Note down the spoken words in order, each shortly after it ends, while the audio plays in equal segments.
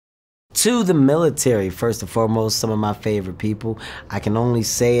To the military, first and foremost, some of my favorite people. I can only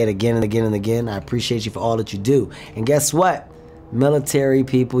say it again and again and again. I appreciate you for all that you do. And guess what? Military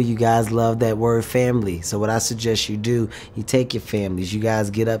people, you guys love that word family. So what I suggest you do, you take your families, you guys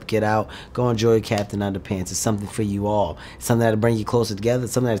get up, get out, go enjoy Captain Underpants. It's something for you all. It's something that'll bring you closer together.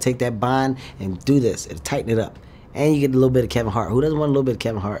 It's something that'll take that bond and do this. It'll tighten it up. And you get a little bit of Kevin Hart. Who doesn't want a little bit of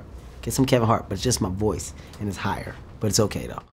Kevin Hart? Get some Kevin Hart, but it's just my voice, and it's higher. But it's okay, though.